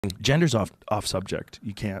Gender's off subject.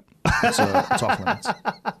 You can't. It's off limits.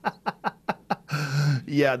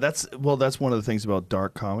 Yeah, that's one of the things about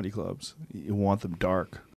dark comedy clubs. You want them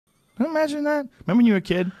dark. Can you imagine that? Remember when you were a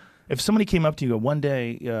kid? If somebody came up to you and go, one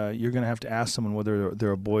day you're going to have to ask someone whether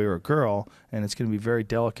they're a boy or a girl, and it's going to be very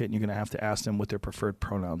delicate, and you're going to have to ask them what their preferred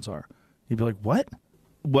pronouns are. You'd be like, what?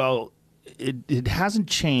 Well, it hasn't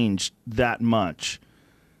changed that much.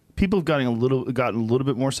 People have gotten a little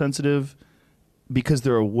bit more sensitive because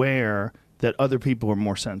they're aware that other people are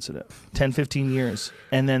more sensitive. 10, 15 years.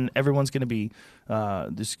 And then everyone's going to be,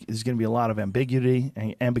 there's going to be a lot of ambiguity.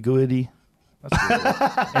 That's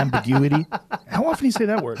weird. Ambiguity. How often do you say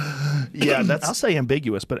that word? Yeah, I'll say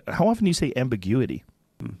ambiguous, but how often do you say ambiguity?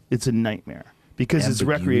 It's a nightmare. Because it's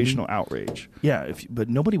recreational outrage. Yeah, but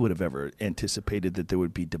nobody would have ever anticipated that there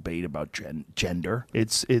would be debate about gender.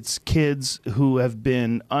 It's kids who have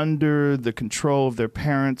been under the control of their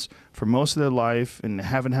parents for most of their life and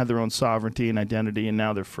haven't had their own sovereignty and identity, and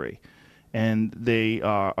now they're free. And they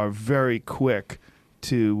are very quick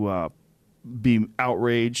to be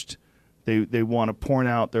outraged. They want to point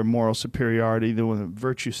out their moral superiority. They want to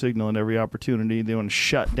virtue signal at every opportunity. They want to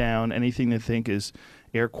shut down anything they think is,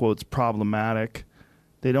 air quotes, problematic.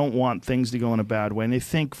 They don't want things to go in a bad way. And they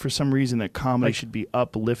think for some reason that comedy should be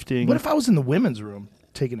uplifting. What if I was in the women's room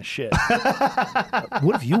taking a shit?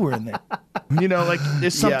 What if you were in there? You know, like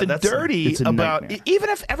there's something dirty about it. Even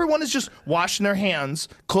if everyone is just washing their hands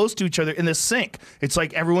close to each other in the sink. It's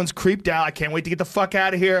like everyone's creeped out. I can't wait to get the fuck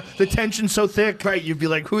out of here. The tension's so thick, right? You'd be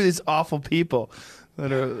like, who are these awful people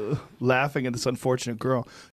that are laughing at this unfortunate girl?